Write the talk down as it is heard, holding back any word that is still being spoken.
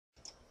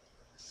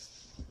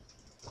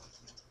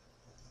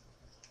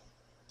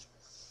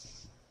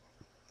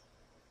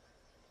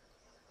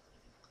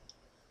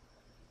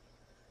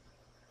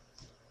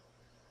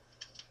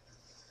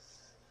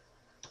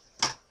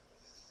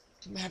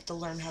I have to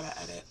learn how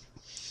to edit.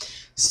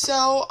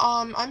 So,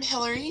 I'm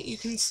Hillary. You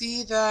can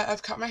see that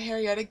I've cut my hair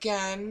yet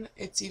again.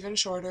 It's even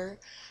shorter.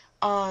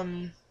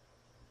 Um,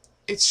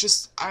 it's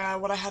just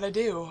what I had to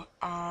do.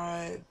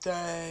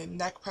 The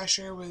neck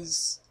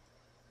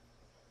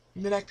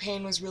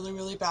pain was really,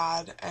 really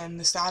bad, and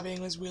the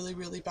stabbing was really,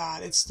 really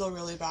bad. It's still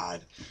really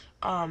bad.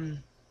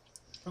 Um,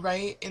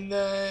 right in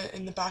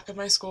the back of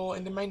my skull,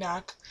 into my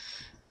neck,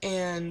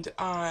 and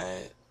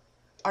I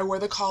wore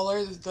the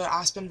collar, the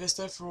Aspen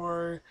Vista,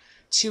 for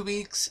 2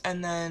 weeks,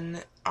 and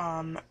then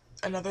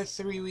another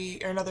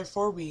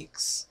 4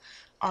 weeks.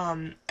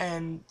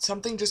 And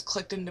something just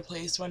clicked into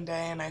place one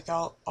day, and I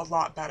felt a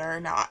lot better.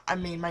 Now, I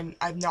mean,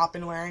 I've not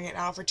been wearing it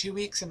now for 2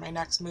 weeks, and my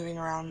neck's moving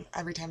around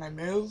every time I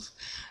move,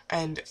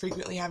 and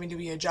frequently having to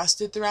be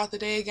adjusted throughout the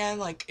day again,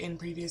 like in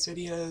previous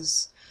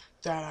videos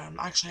that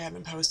actually I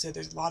haven't posted.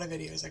 There's a lot of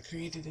videos I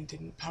created and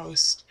didn't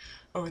post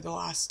over the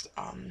last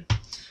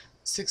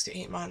 6 to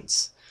 8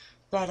 months.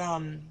 But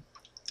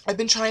I've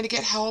been trying to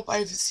get help.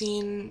 I've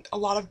seen a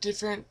lot of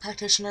different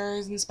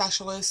practitioners and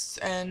specialists,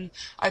 and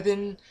I've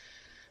been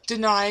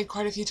denied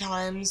quite a few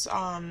times.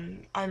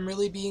 I'm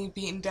really being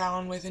beaten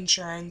down with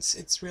insurance.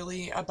 It's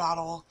really a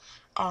battle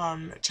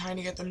trying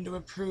to get them to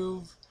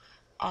approve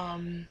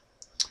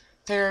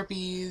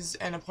therapies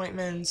and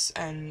appointments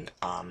and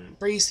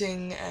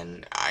bracing,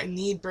 and I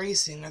need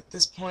bracing. At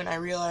this point, I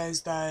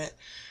realize that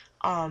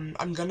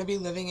I'm going to be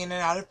living in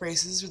and out of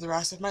braces for the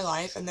rest of my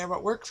life, and they're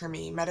what work for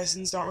me.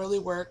 Medicines don't really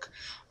work.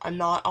 I'm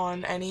not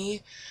on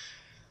any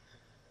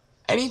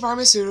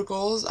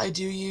pharmaceuticals. I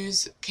do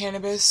use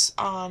cannabis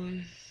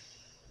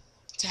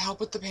to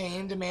help with the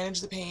pain, to manage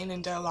the pain,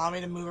 and to allow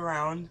me to move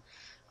around.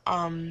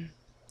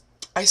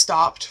 I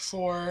stopped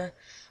for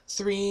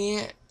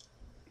three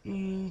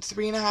and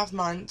a half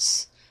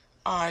months,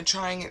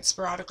 trying it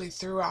sporadically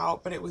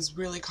throughout, but it was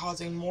really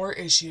causing more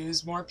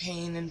issues, more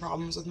pain and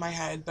problems with my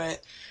head.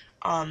 But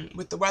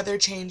with the weather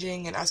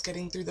changing and us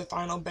getting through the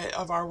final bit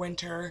of our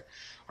winter,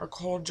 our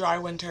cold, dry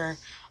winter,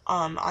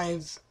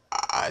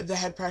 the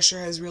head pressure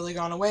has really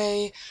gone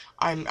away.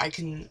 I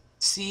can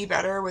see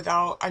better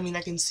without, I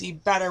can see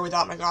better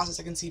without my glasses.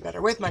 I can see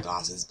better with my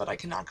glasses, but I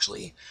can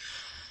actually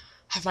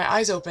have my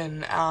eyes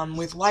open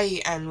with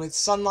light and with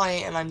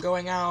sunlight, and I'm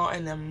going out,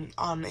 and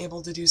I'm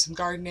able to do some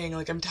gardening.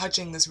 Like, I'm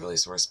touching this really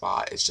sore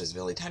spot. It's just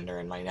really tender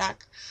in my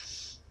neck.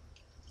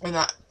 And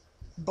that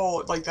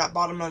bolt, like that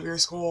bottom of your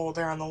skull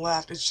there on the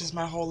left, it's just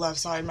my whole left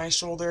side. My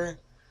shoulder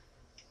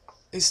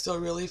is still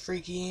really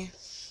freaky.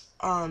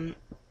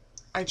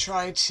 I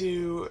tried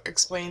to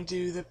explain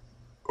to the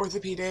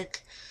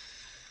orthopedic,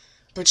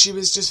 but she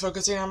was just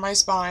focusing on my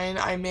spine.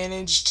 I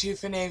managed to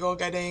finagle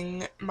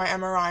getting my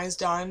MRIs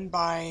done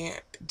by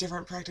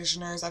different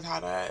practitioners. I've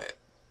had a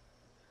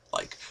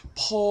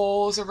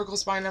pull cervical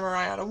spine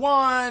MRI out of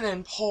one,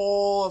 and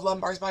pull of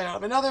lumbar spine out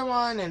of another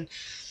one, and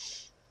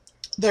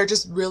they're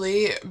just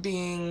really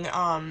being,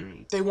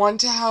 they want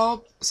to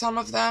help, some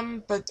of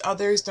them, but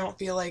others don't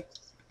feel like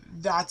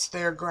that's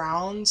their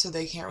ground, so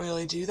they can't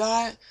really do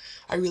that.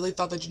 I really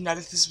thought the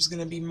geneticist was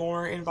going to be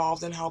more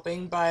involved in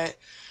helping, but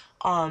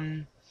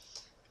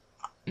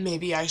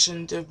maybe I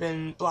shouldn't have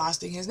been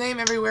blasting his name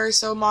everywhere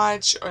so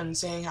much and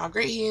saying how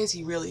great he is.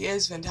 He really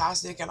is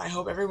fantastic, and I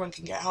hope everyone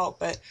can get help,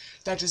 but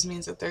that just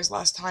means that there's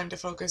less time to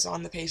focus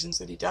on the patients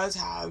that he does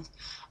have.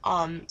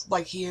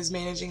 Like, he is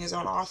managing his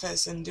own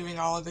office and doing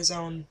all of his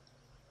own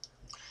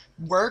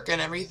work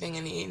and everything,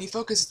 and he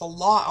focuses a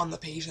lot on the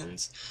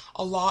patients,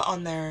 a lot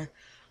on their,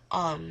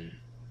 on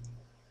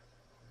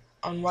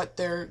what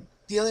they're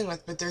dealing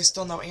with, but there's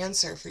still no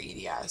answer for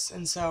EDS.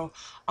 And so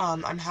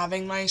I'm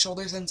having my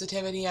shoulder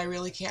sensitivity. I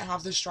really can't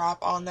have the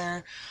strap on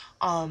there.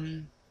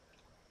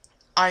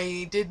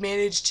 I did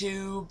manage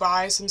to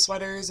buy some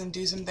sweaters and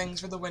do some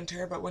things for the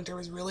winter, but winter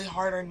was really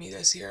hard on me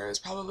this year. It was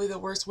probably the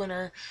worst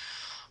winter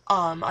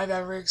I've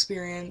ever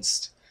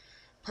experienced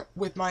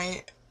with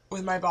my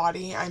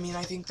body. I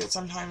think that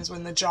sometimes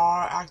when the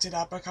jaw acted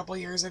up a couple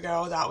years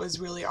ago, that was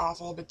really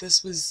awful, but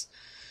this was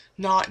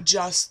not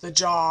just the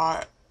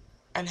jaw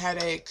and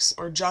headaches,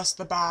 or just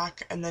the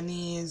back and the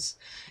knees.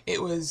 It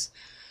was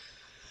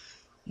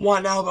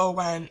one elbow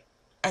went,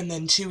 and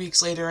then 2 weeks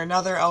later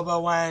another elbow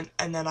went,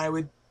 and then I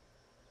would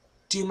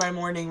do my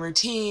morning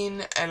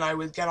routine, and I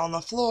would get on the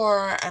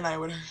floor, and I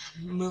would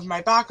move my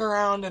back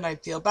around, and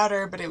I'd feel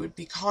better, but it would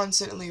be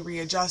constantly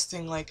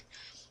readjusting. Like,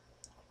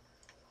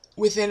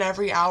 within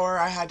every hour,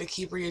 I had to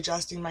keep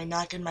readjusting my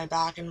neck and my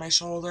back and my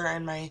shoulder,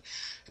 and my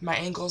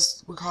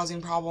ankles were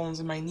causing problems,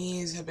 and my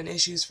knees have been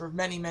issues for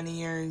many, many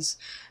years.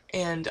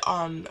 And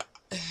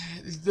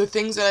the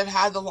things that I've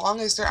had the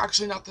longest are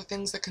actually not the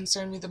things that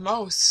concern me the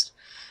most.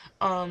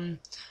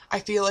 I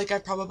feel like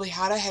I've probably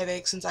had a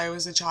headache since I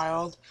was a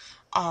child.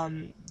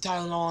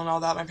 Tylenol and all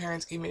that my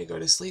parents gave me to go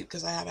to sleep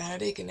because I had a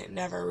headache, and it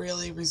never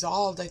really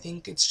resolved. I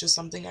think it's just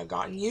something I've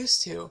gotten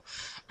used to.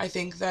 I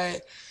think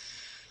that,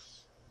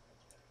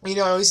 I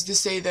always used to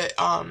say that,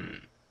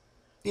 I'm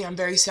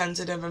very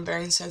sensitive. I'm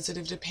very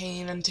sensitive to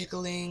pain and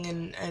tickling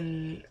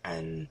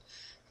and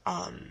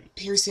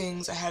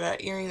piercings. I had an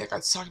earring that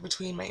got stuck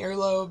between my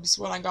earlobes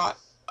when I got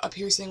a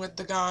piercing with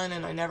the gun,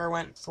 and I never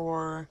went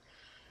for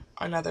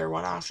another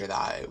one after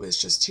that. It was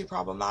just too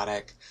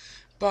problematic.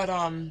 But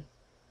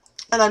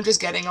and I'm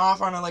just getting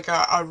off on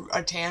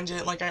a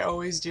tangent like I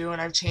always do,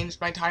 and I've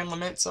changed my time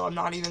limit, so I'm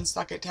not even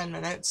stuck at 10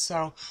 minutes,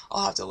 so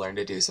I'll have to learn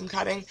to do some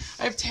cutting.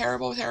 I have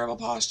terrible, terrible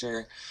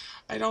posture.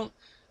 I don't,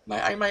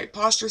 my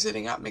posture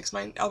sitting up makes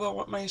my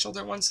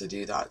shoulder wants to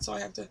do that, so I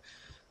have to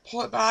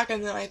pull it back,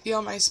 and then I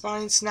feel my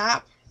spine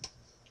snap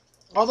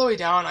all the way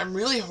down. I'm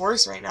really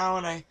hoarse right now,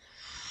 and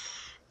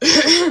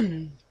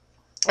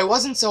I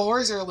wasn't so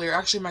hoarse earlier.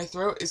 Actually, my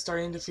throat is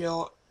starting to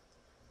feel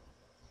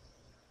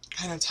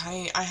kind of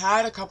tight. I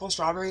had a couple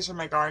strawberries from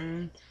my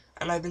garden,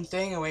 and I've been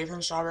staying away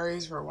from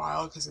strawberries for a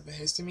while because of the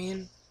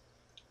histamine.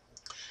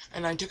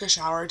 And I took a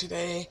shower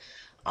today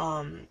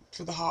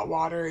for the hot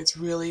water. It's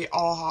really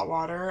all hot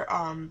water,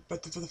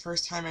 but for the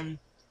first time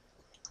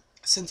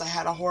since I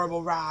had a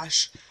horrible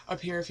rash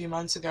up here a few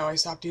months ago, I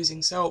stopped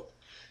using soap,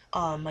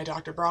 my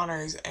Dr.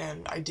 Bronner's,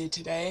 and I did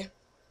today.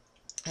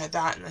 I had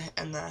that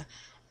and the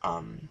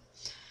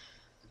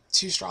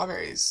 2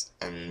 strawberries,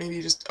 and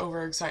maybe just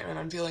overexcitement.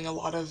 I'm feeling a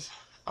lot of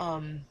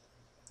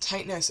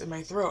tightness in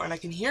my throat, and I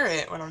can hear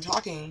it when I'm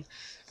talking,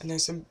 and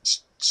there's some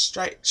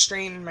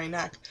strain in my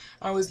neck.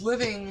 I was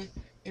living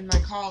in my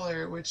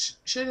collar, which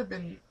should have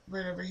been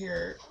right over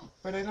here,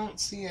 but I don't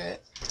see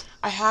it.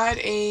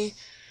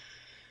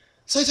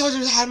 So I told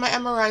you I had my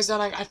MRIs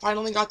done. I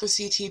finally got the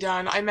CT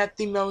done. I met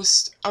the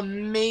most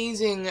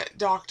amazing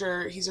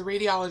doctor. He's a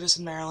radiologist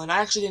in Maryland. I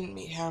actually didn't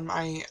meet him.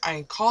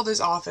 I called his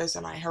office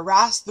and I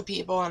harassed the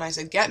people and I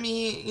said, get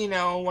me,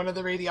 one of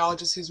the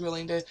radiologists who's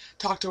willing to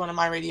talk to one of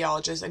my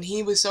radiologists. And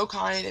he was so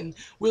kind and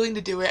willing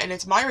to do it. And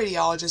it's my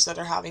radiologists that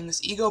are having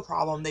this ego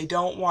problem. They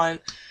don't want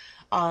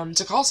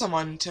to call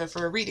someone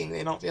for a reading.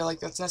 They don't feel like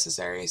that's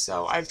necessary.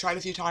 So I've tried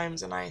a few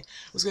times, and I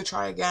was going to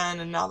try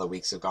again, and now the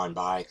weeks have gone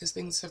by because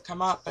things have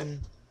come up, and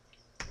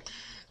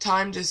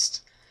time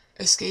just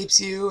escapes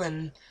you,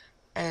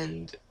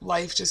 and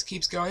life just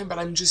keeps going. But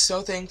I'm just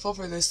so thankful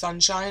for the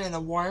sunshine and the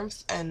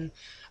warmth, and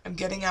I'm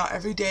getting out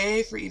every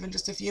day for even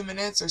just a few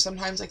minutes, or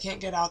sometimes I can't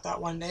get out that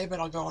one day,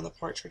 but I'll go on the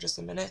porch for just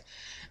a minute,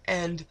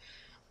 and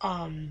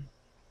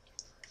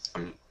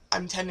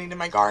I'm tending to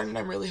my garden.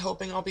 I'm really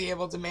hoping I'll be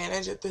able to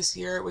manage it this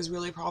year. It was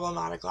really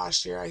problematic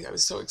last year. I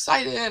was so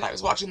excited. I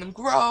was watching them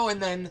grow,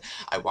 and then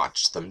I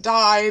watched them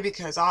die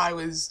because I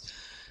was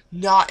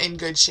not in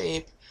good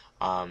shape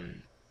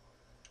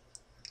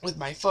with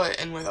my foot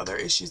and with other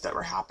issues that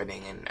were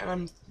happening. And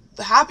I'm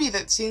happy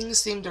that things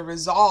seem to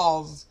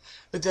resolve,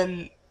 but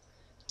then,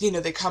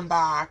 they come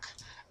back,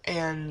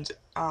 and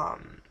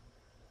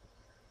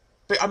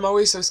but I'm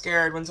always so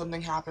scared when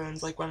something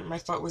happens, like when my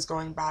foot was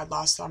going bad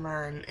last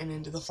summer and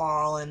into the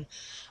fall, and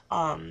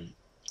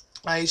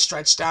I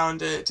stretched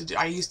down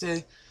I used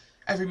to,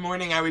 every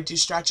morning I would do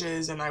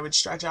stretches, and I would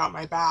stretch out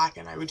my back,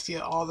 and I would feel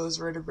all those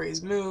vertebrae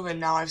move, and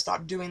now I've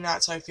stopped doing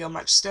that, so I feel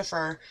much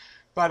stiffer,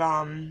 but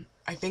I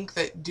think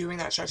that doing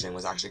that stretching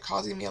was actually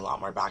causing me a lot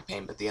more back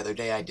pain. But the other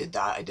day I did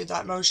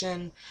that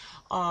motion.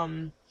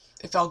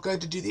 It felt good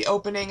to do the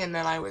opening, and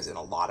then I was in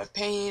a lot of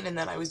pain, and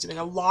then I was doing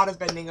a lot of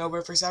bending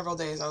over for several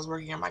days. I was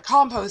working on my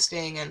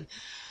composting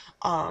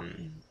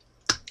and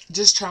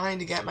just trying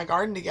to get my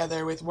garden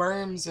together with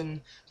worms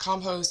and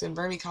compost and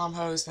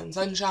vermicompost and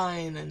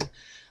sunshine and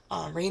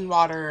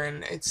rainwater,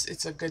 and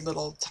it's a good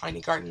little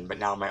tiny garden. But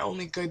now my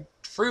only good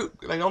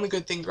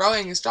thing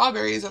growing is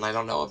strawberries, and I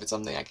don't know if it's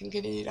something I can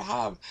continue to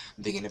have.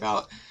 I'm thinking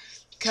about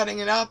cutting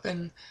it up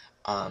and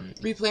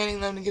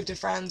replanting them to give to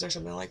friends or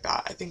something like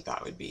that. I think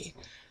that would be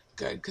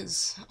good,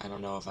 because I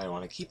don't know if I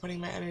want to keep putting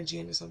my energy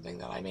into something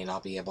that I may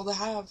not be able to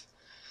have.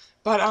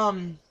 But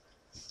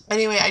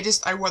anyway,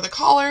 I wore the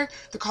collar.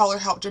 The collar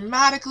helped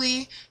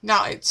dramatically.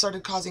 Now it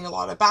started causing a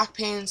lot of back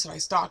pain, so I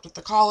stopped with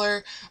the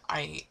collar.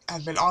 I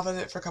have been off of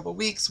it for a couple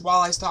weeks.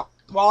 While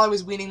I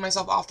was weaning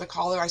myself off the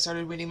collar, I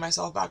started weaning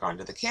myself back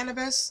onto the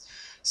cannabis.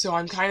 So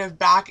I'm kind of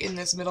back in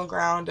this middle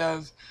ground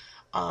of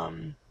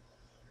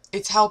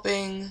it's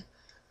helping.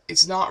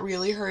 It's not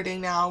really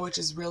hurting now, which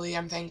is really,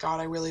 thank God.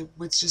 I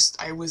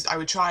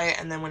would try it,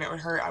 and then when it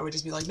would hurt, I would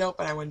just be like, nope,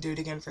 and I wouldn't do it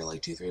again for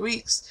like 2-3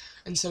 weeks.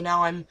 And so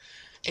now I'm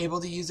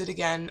able to use it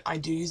again. I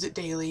do use it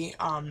daily.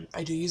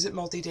 I do use it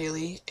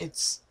multi-daily.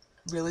 It's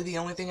really the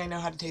only thing I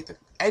know how to take the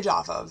edge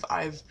off of.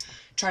 I've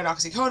tried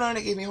oxycodone.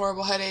 It gave me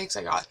horrible headaches.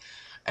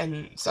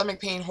 And stomach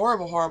pain,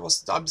 horrible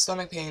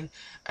stomach pain.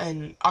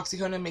 And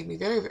hydrocodone make me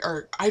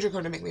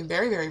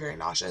very, very, very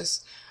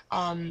nauseous.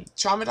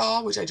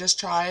 Tramadol, which I just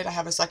tried. I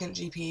have a second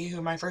GP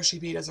who my first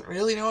GP doesn't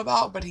really know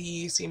about, but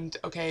he seemed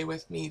okay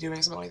with me doing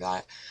something like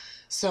that.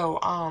 So,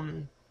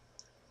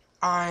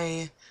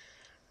 I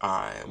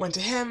went to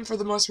him for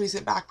the most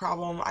recent back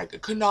problem. I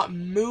could not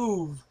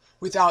move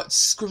without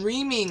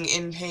screaming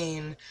in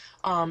pain.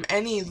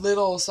 Any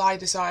little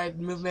side-to-side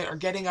movement or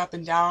getting up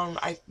and down,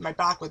 my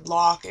back would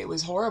lock. It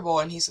was horrible,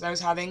 and he said I was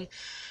having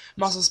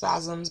muscle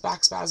spasms,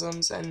 back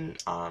spasms, and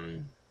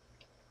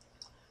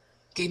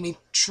gave me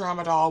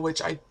tramadol,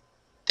 which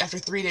after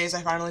 3 days,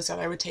 I finally said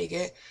I would take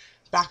it.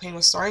 back pain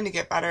was starting to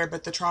get better,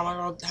 but the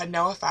trauma had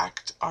no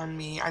effect on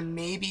me. I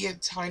may be a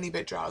tiny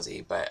bit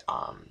drowsy, but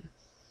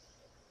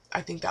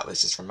I think that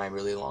was just from my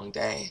really long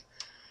day.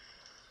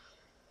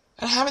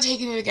 And I haven't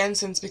taken it again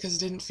since because it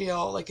didn't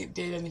feel like it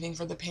did anything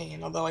for the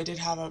pain, although I did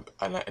have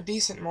a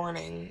decent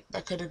morning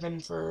that could have been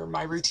for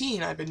my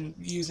routine. I've been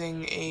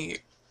using a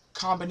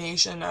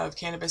combination of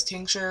cannabis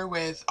tincture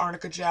with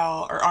arnica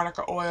gel or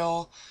arnica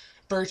oil,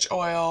 birch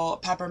oil,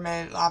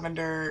 peppermint,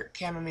 lavender,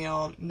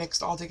 chamomile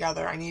mixed all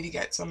together. I need to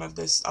get some of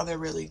this other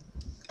really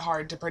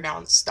hard to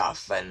pronounce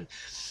stuff, and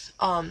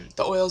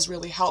the oils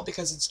really help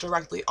because it's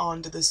directly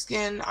onto the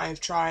skin. I've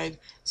tried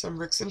some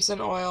Rick Simpson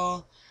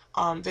oil.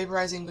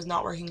 Vaporizing was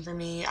not working for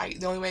me.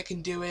 The only way I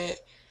can do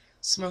it,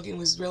 smoking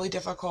was really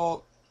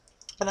difficult,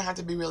 and I had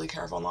to be really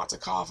careful not to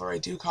cough, or I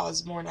do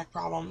cause more neck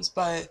problems,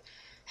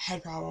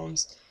 head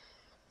problems.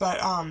 But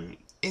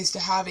is to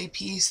have a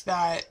piece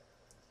that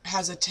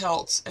has a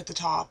tilt at the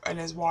top and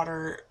has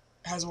water.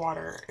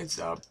 It's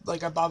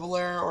like a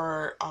bubbler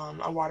or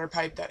a water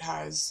pipe that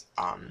has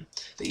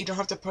that you don't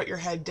have to put your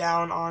head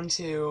down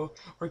onto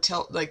or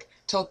tilt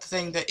the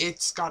thing, that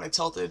it's got a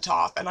tilted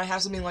top. And I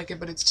have something like it,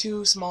 but it's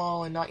too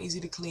small and not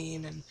easy to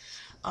clean, and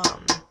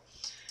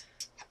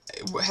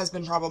it has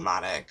been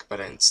problematic, but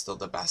it's still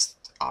the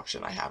best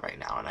option I have right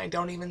now. And I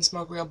don't even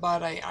smoke real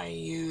bud. I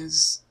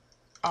use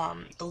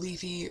the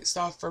leafy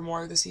stuff for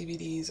more of the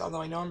CBDs,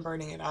 although I know I'm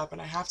burning it up, and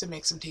I have to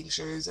make some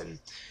tinctures. And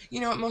you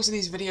know what, most of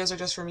these videos are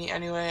just for me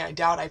anyway. I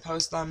doubt I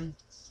post them,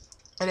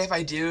 and if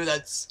I do,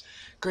 that's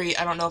great.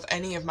 I don't know if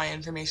any of my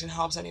information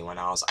helps anyone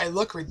else. I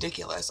look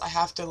ridiculous. I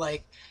have to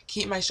like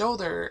keep my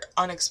shoulder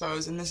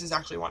unexposed, and this is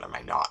actually one of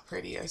my not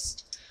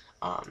prettiest.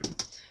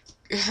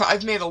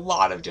 I've made a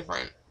lot of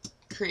different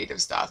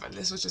creative stuff, and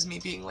this was just me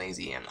being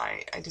lazy, and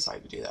I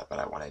decided to do that, but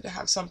I wanted to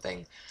have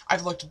something.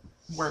 I've looked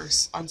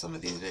worse on some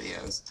of these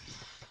videos.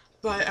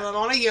 And I'm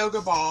on a yoga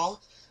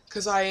ball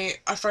because a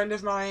friend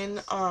of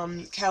mine,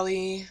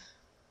 Kelly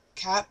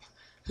Cap,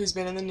 who's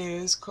been in the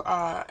news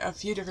a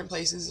few different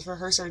places for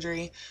her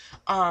surgery,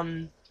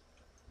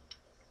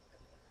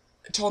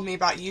 told me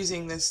about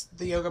using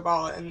the yoga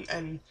ball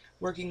and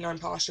working on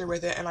posture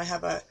with it. And I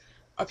have a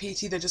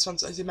PT that just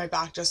once I did my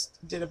back,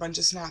 just did a bunch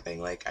of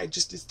snapping. Like,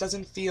 it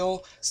doesn't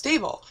feel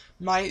stable.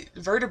 My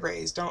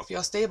vertebrae don't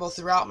feel stable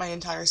throughout my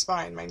entire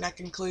spine, my neck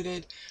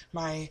included,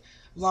 my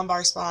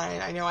lumbar spine.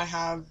 I know I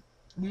have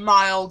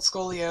mild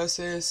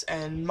scoliosis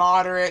and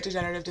moderate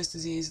degenerative disc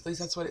disease. At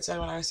least that's what it said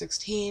when I was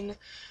 16.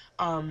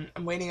 I'm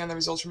waiting on the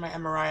results from my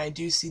MRI. I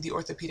do see the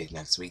orthopedic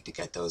next week to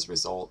get those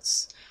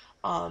results.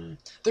 The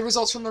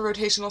results from the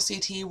rotational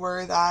CT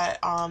were that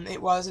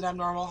it was an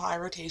abnormal high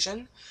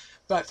rotation.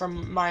 But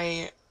from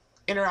my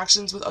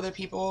interactions with other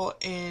people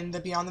in the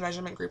Beyond the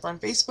Measurement group on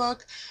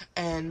Facebook,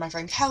 and my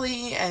friend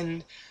Kelly,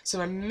 and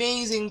some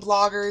amazing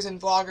bloggers and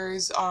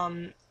vloggers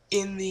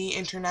in the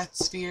internet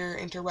sphere,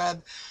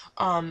 interweb,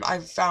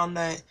 I've found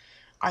that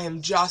I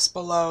am just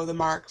below the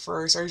mark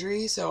for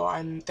surgery, so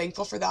I'm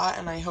thankful for that,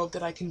 and I hope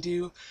that I can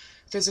do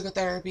physical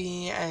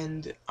therapy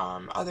and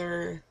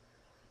other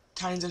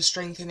kinds of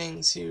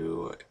strengthening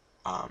to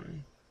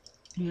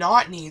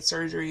not need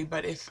surgery.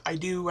 But if I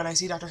do, when I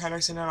see Dr.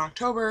 Henderson in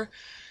October,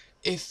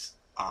 if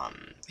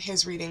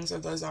his readings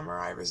of those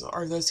MRI results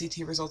or those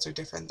CT results are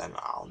different, then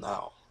I'll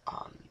know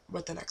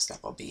what the next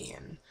step will be,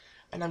 and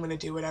I'm going to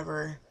do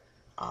whatever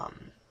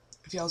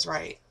feels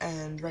right.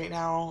 And right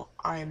now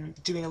I'm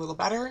doing a little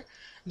better.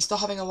 I'm still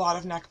having a lot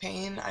of neck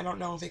pain. I don't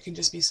know if it can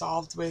just be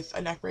solved with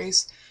a neck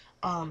brace.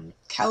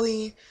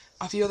 Kelly,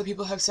 a few other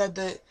people have said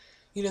that,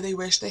 you know, they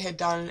wish they had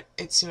done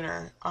it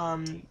sooner,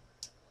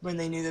 when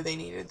they knew that they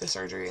needed the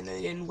surgery, and they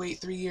didn't wait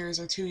 3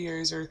 years or 2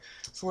 years or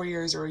 4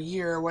 years or a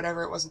year or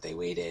whatever it was that they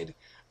waited.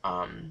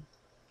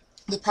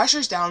 The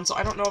pressure's down, so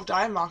I don't know if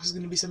Diamox is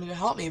going to be something to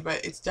help me,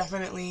 but it's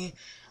definitely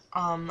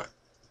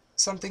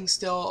something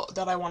still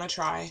that I want to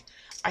try.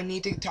 I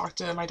need to talk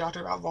to my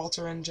doctor about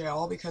Voltar and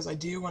yall, because I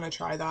do want to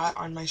try that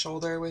on my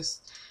shoulder with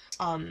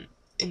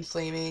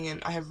inflaming,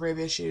 and I have rib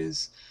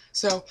issues.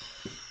 So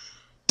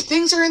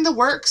things are in the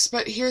works,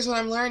 but here's what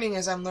I'm learning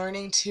is I'm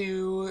learning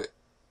to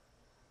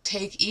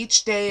take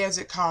each day as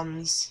it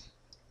comes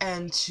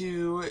and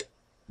to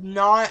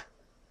not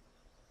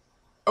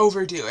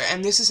overdo it.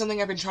 And this is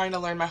something I've been trying to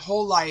learn my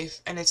whole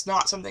life, and it's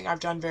not something I've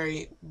done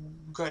very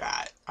good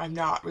at. I've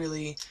not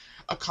really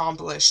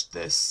accomplished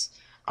this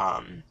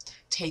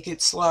take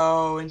it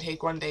slow and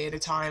take one day at a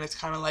time. It's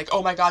kind of like,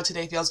 oh my god,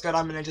 today feels good,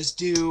 I'm gonna just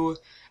do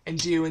and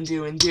do and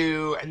do and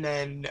do, and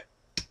then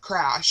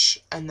crash,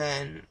 and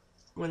then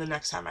when the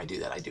next time I do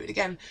that, I do it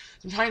again.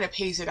 I'm trying to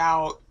pace it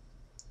out.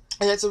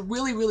 And it's a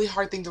really, really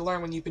hard thing to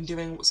learn when you've been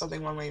doing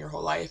something one way your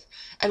whole life.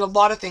 And a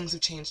lot of things have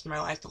changed in my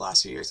life the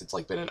last few years. It's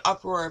like been an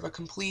uproar of a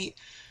complete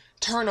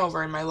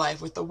turnover in my life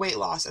with the weight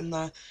loss and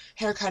the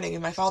hair cutting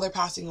and my father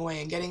passing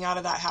away and getting out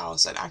of that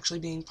house and actually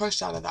being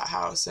pushed out of that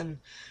house, and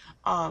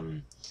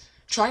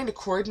trying to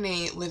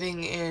coordinate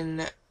living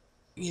in,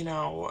 you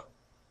know,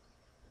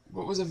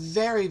 what was a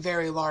very,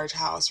 very large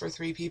house for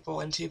 3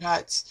 people and 2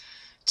 pets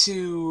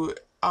to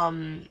a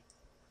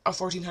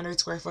 1,400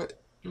 square foot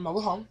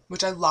mobile home,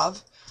 which I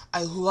love.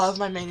 I love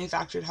my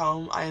manufactured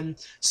home. I am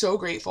so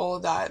grateful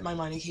that my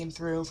money came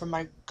through from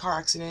my car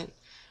accident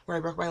where I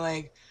broke my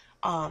leg,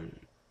 um,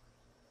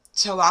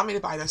 to allow me to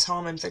buy this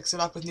home and fix it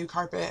up with new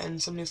carpet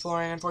and some new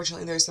flooring.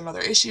 Unfortunately, there's some other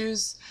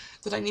issues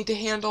that I need to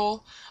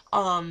handle.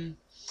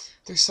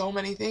 There's so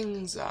many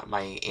things.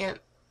 My aunt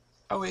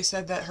always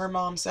said that her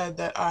mom said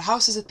that a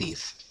house is a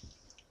thief.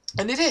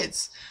 And it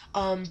is.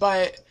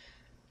 But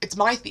it's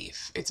my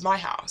thief. It's my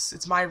house.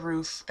 It's my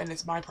roof, and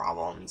it's my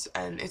problems.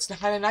 And it's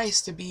kind of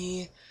nice to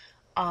be,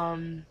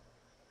 to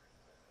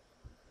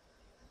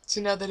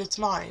know that it's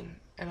mine,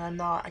 and I'm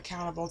not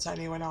accountable to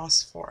anyone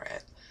else for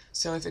it.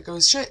 So if it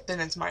goes shit,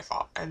 then it's my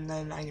fault, and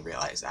then I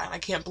realize that. And I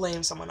can't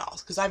blame someone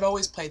else, because I've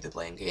always played the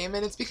blame game,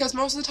 and it's because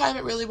most of the time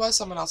it really was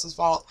someone else's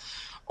fault,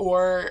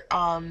 or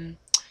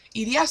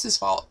EDS's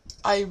fault.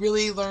 I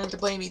really learned to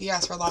blame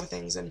EDS for a lot of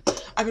things, and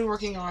I've been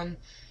working on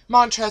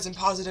mantras and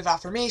positive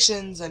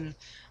affirmations, and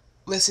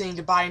listening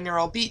to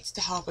binaural beats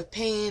to help with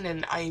pain,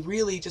 and I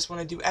really just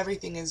want to do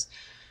everything as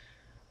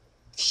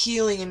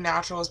healing and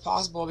natural as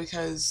possible,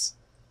 because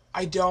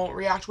I don't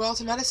react well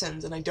to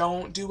medicines, and I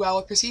don't do well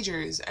with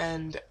procedures,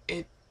 and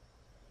it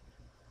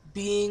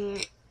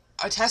being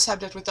a test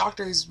subject with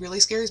doctors really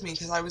scares me,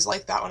 because I was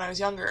like that when I was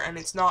younger, and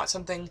it's not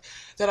something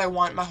that I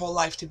want my whole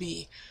life to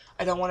be.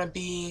 I don't want to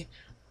be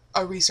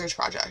a research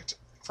project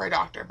for a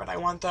doctor, but I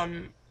want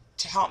them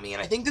to help me,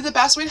 and I think that the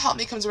best way to help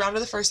me comes around to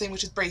the first thing,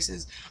 which is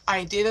braces.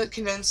 I did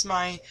convince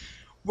my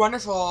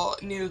wonderful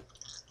new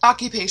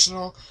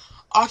occupational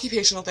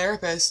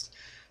therapist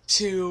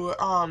to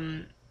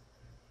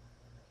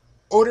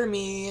order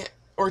me,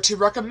 or to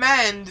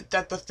recommend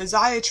that the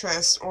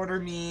physiatrist order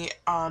me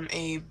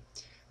a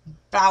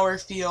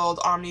Bowerfield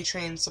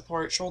Omnitrain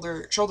support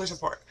shoulder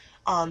support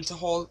to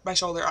hold my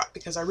shoulder up,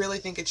 because I really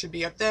think it should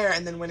be up there,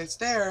 and then when it's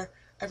there,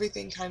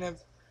 everything kind of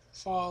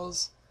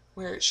falls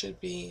where it should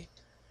be,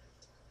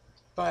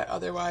 but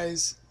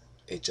otherwise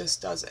it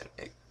just doesn't.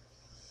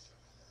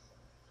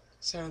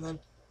 So then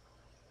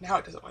now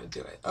it doesn't want to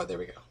do it. Oh, there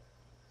we go.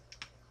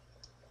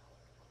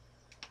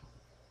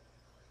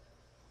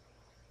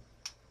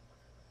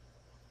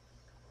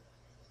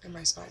 And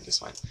my spine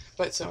just went.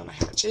 But so, and I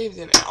haven't shaved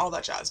and all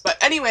that jazz. But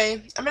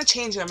anyway, I'm going to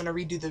change it. I'm going to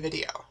redo the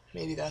video.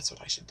 Maybe that's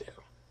what I should do.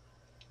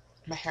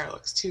 My hair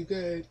looks too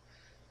good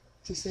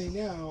to say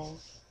no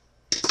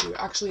to.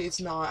 Actually, it's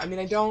not. I mean,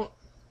 I don't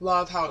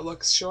love how it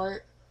looks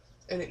short,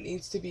 and it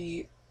needs to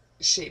be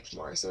shaped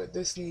more. So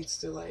this needs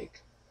to,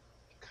 like,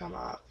 come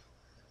up.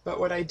 But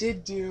what I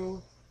did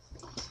do,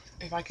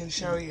 if I can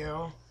show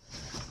you,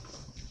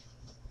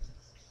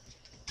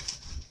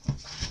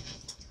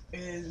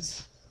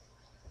 is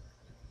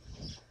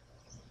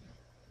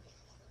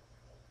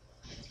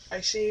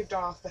I shaved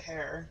off the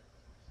hair,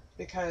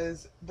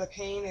 because the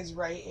pain is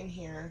right in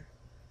here,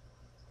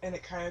 and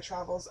it kind of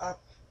travels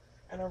up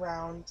and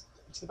around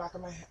to the back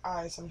of my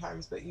eye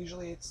sometimes, but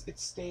usually it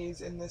stays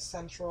in this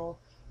central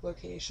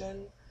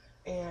location,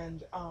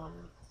 and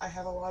I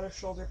have a lot of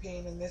shoulder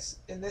pain in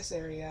this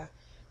area,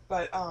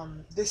 but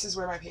this is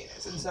where my pain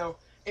is. And so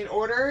in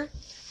order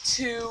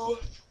to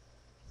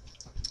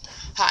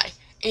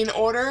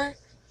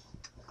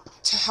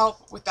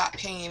help with that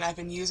pain, I've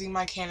been using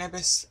my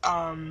cannabis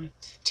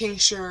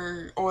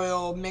tincture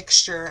oil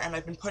mixture, and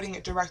I've been putting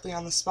it directly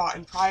on the spot.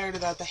 And prior to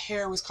that, the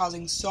hair was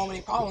causing so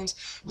many problems.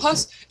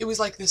 Plus, it was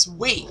like this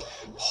weight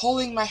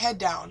pulling my head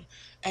down,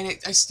 and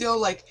I still,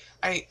 like,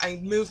 I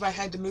move my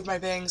head to move my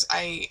bangs.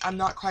 I'm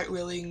not quite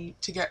willing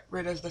to get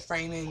rid of the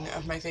framing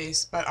of my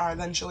face, but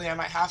eventually I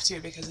might have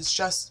to, because it's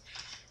just,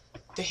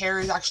 the hair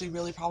is actually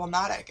really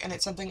problematic, and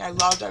it's something I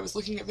loved. I was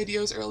looking at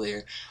videos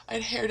earlier. I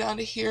had hair down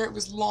to here. It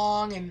was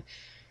long, and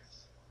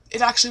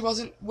it actually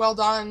wasn't well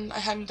done. I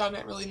hadn't done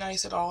it really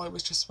nice at all. It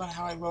was just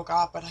how I woke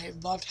up, but I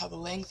loved how the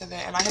length of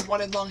it, and I had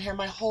wanted long hair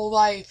my whole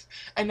life,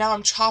 and now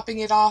I'm chopping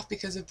it off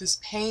because of this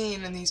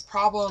pain and these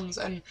problems,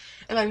 and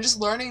I'm just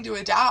learning to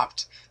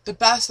adapt the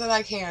best that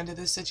I can to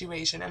this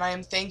situation. And I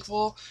am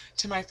thankful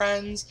to my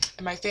friends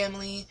and my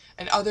family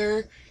and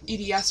other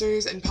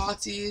EDSers and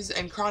POTSIs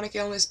and chronic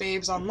illness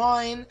babes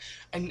online,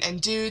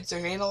 and dudes.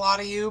 There ain't a lot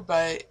of you,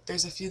 but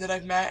there's a few that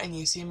I've met, and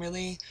you seem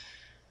really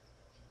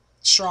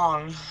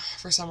strong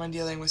for someone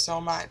dealing with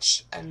so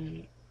much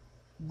and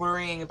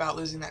worrying about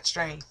losing that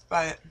strength.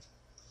 But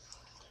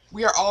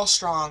we are all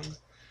strong,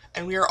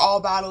 and we are all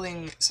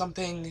battling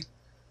something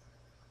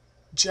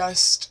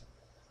just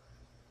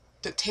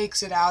that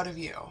takes it out of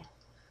you.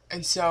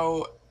 And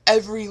so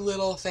every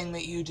little thing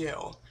that you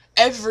do,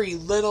 every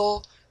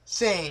little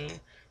thing,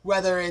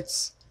 whether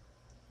it's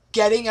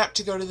getting up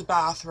to go to the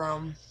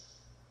bathroom,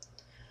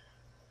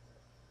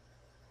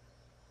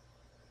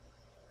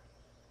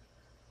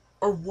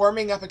 or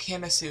warming up a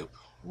can of soup,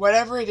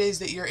 whatever it is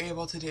that you're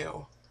able to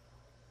do.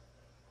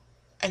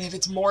 And if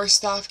it's more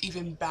stuff,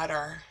 even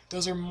better.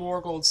 Those are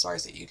more gold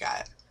stars that you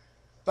get.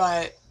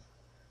 But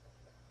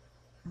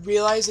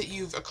realize that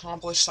you've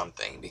accomplished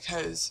something,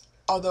 because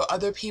although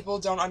other people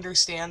don't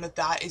understand that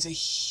that is a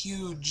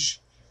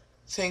huge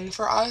thing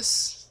for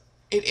us,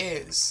 it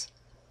is.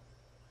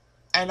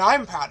 And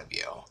I'm proud of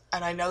you.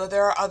 And I know that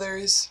there are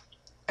others,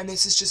 and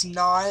this isn't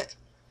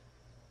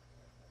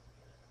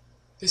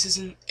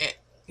it.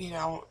 You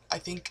know, I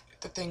think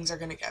that things are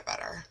going to get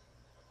better.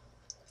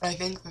 I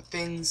think that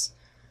things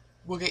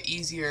will get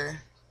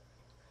easier,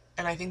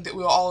 and I think that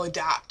we'll all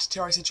adapt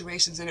to our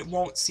situations, and it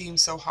won't seem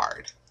so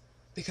hard,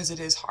 because it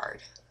is hard.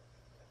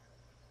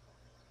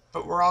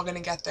 But we're all going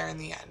to get there in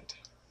the end.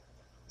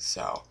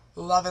 So,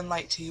 love and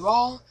light to you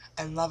all,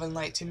 and love and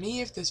light to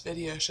me if this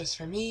video is just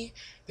for me,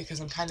 because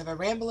I'm kind of a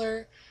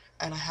rambler,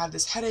 and I have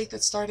this headache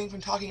that's starting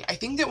from talking. I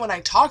think that when I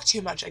talk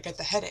too much, I get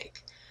the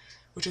headache,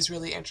 which is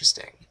really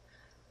interesting.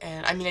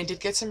 And, I mean, I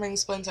did get some ring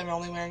splints. I'm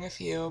only wearing a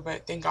few,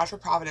 but thank God for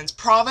Providence.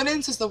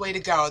 Providence is the way to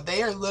go.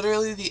 They are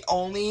literally the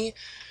only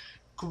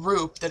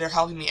group that are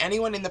helping me.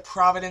 Anyone in the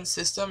Providence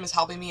system is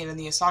helping me, and in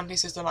the Asante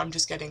system, I'm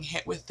just getting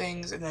hit with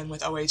things, and then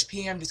with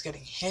OHP, I'm just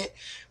getting hit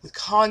with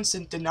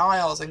constant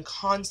denials and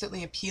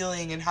constantly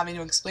appealing and having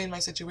to explain my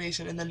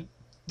situation, and then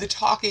the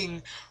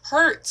talking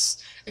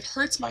hurts. It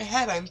hurts my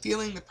head. I'm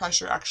feeling the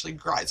pressure actually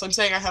grind. So I'm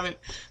saying I haven't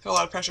felt a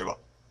lot of pressure, but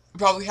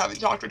probably haven't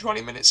talked for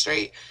 20 minutes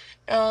straight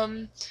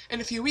in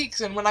a few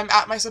weeks, and when I'm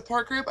at my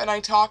support group and I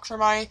talk for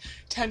my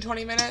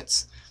 10-20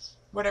 minutes,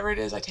 whatever it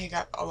is, I take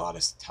up a lot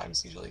of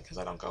times usually because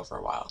I don't go for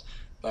a while.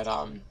 But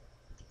I'm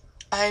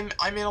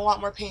in a lot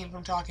more pain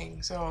from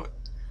talking, so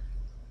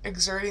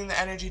exerting the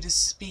energy to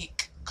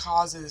speak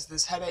causes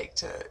this headache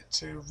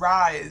to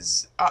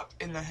rise up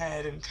in the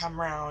head and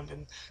come round.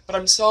 But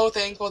I'm so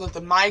thankful that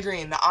the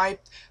migraine, the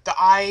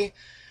eye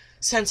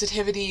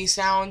sensitivity,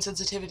 sound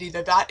sensitivity,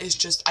 that is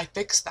just, I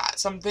fixed that.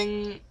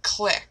 Something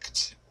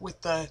clicked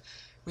with the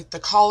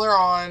collar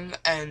on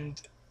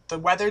and the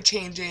weather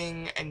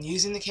changing and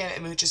using the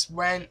candle, it just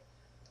went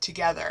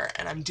together,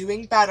 and I'm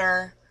doing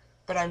better,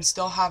 but I'm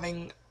still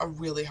having a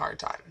really hard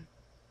time,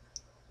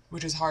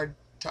 which is hard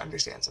to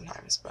understand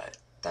sometimes, but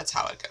that's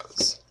how it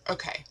goes.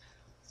 Okay,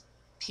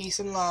 peace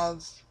and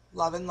love,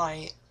 love and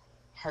light,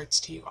 hearts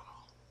to you all.